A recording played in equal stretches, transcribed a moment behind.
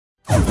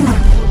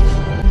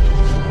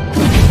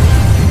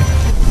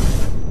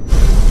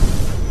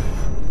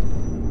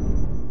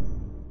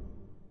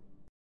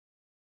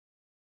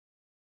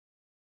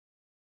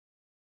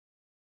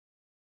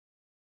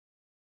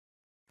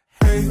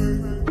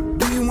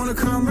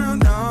wanna come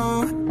round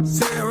now?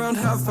 Say around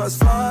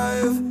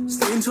 5:30.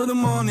 Stay until the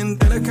morning,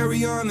 then I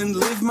carry on and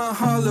live my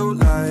hollow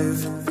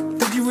life.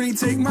 Did you really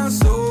take my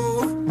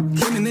soul?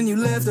 Came and then you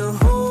left a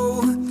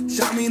hole.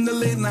 Shot me in the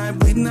late night,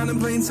 bleeding out in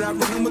plain sight,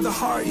 running with the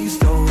heart you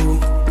stole.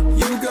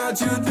 You got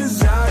your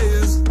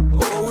desires,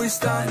 always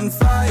starting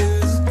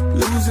fires.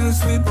 Losing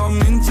sleep, I'm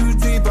in too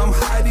deep, I'm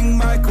hiding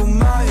Michael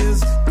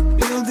Myers.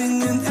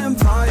 Building an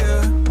empire,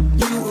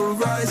 you were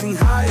rising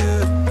higher.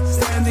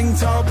 Standing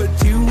tall, but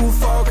you will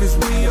fall, cause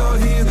we all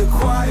hear the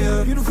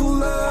choir. Beautiful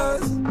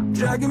lust,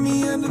 dragging me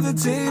under the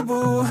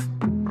table.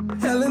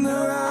 Hell in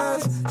her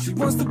eyes, she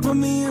wants to put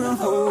me in a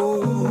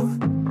hole.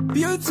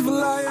 Beautiful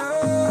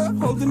liar,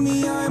 holding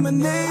me, I'm a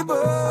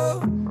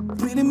neighbor.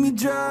 Bleeding me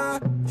dry,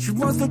 she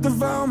wants to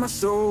devour my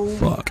soul.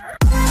 Fuck.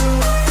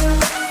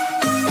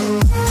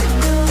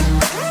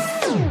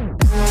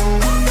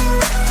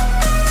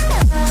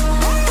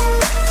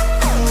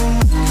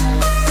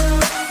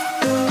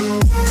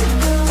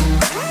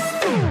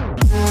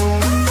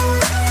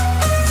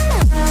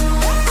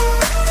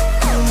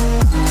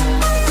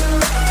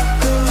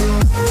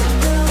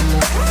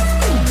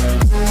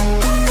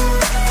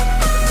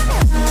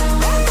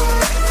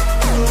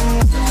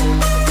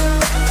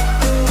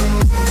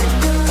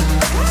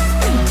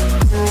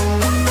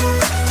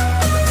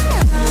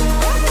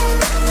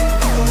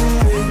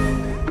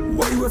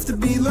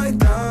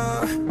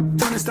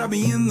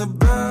 Me in the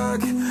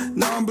back,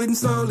 now I'm bleeding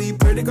slowly.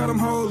 Pray to God I'm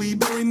holy,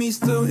 bury me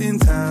still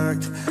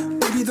intact.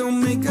 Baby, don't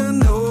make a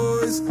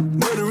noise.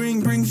 Murdering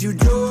brings you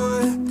joy.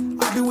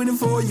 I've been waiting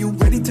for you,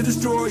 ready to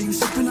destroy you,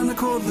 sipping on the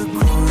cold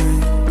liqueur.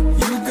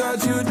 You got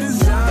your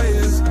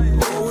desires,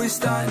 always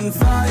starting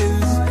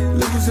fires.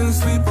 Losing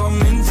sleep, I'm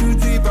in too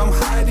deep, I'm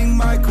hiding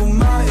Michael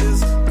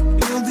Myers.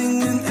 Building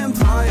an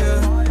empire,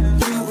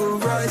 you were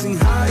rising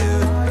higher.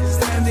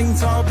 Standing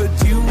tall, but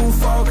you will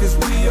fall, cause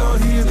we all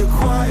hear the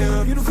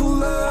choir. Beautiful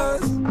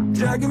lust,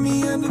 dragging me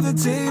under the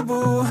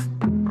table.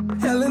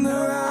 Hell in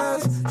her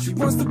eyes, she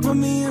wants to put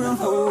me in a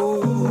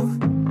hole.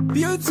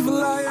 Beautiful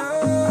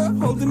liar,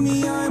 holding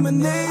me, I'm a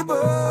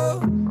neighbor.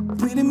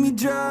 Bleeding me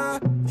dry,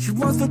 she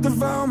wants to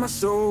devour my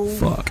soul.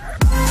 Fuck.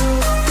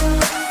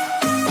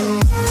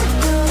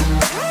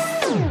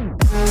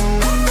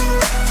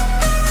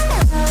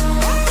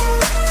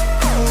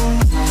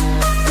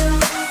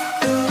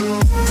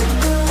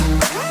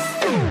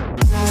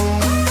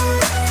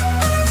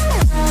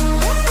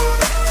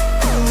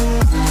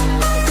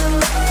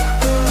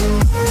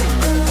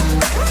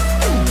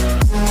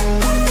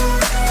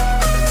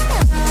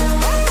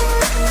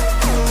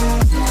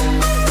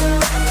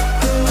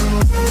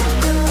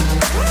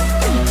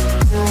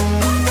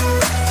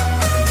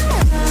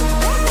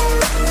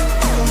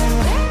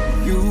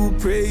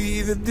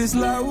 This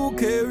light will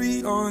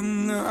carry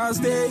on. I'll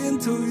stay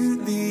until you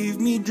leave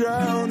me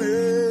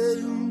drowning.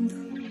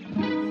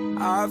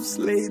 I've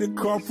slayed a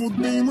couple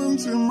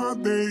demons in my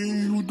day.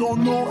 You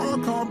don't know I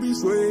can't be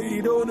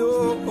swayed. Oh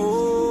no.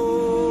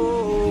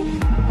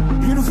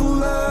 Beautiful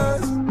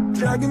lust,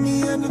 dragging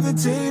me under the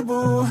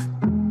table.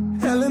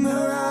 Hell in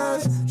her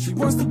eyes, she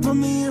wants to put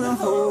me in a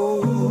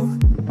hole.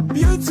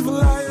 Beautiful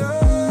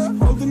liar,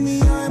 holding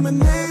me, I'm a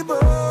neighbor.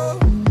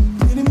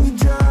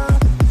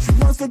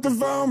 To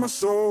devour my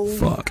soul.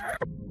 Fuck.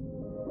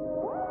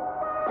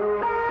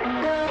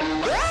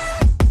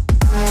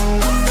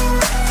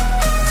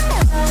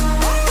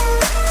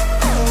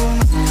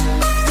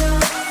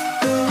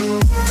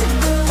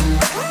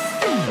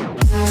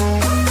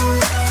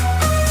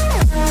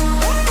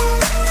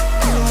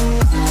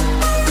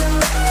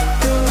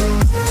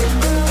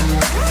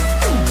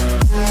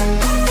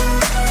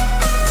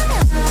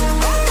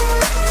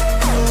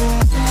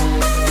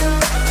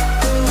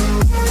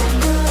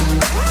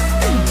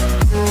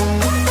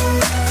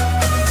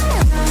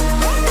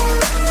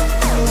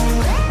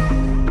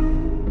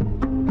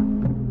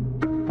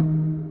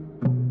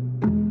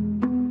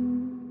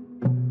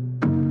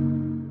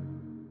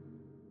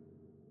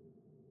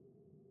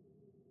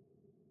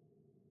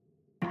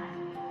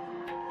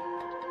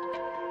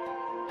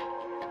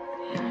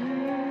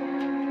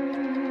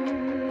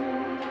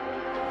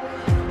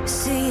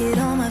 See it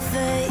on my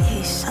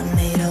face, I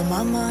made up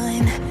my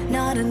mind.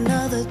 Not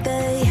another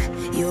day,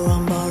 you're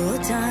on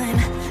borrowed time.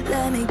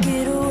 Let me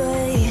get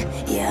away,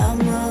 yeah I'm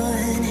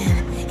running,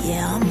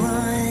 yeah I'm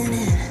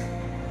running.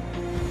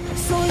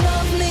 So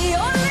love me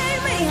or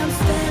leave me, I'm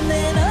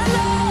standing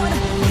alone.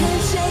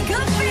 Can't shake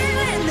a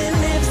feeling that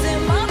lives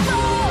in my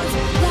bones.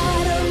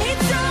 Lie to me,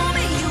 tell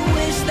me you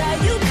wish that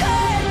you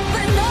could,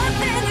 but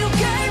nothing you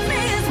gave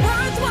me is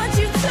worth what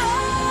you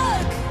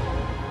took.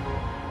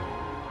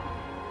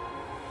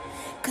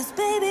 Cause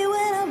baby,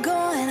 when I'm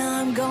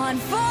gone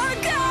for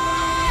good.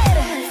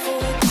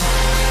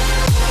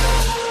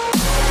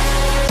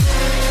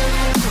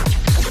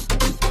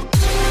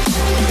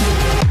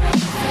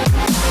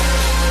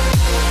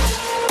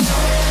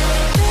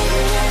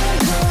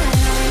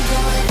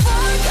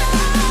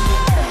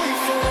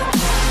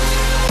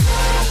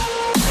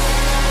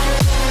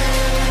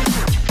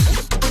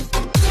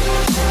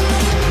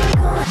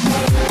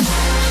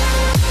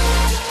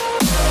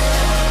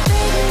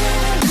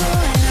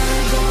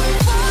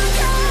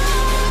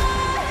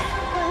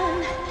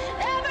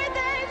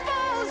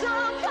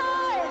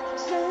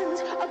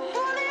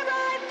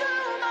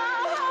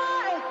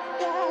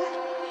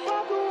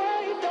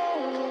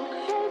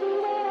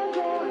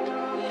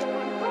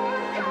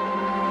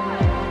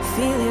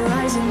 feel it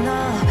rising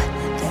up,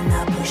 then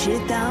I push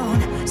it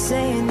down,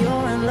 saying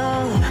you're in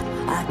love.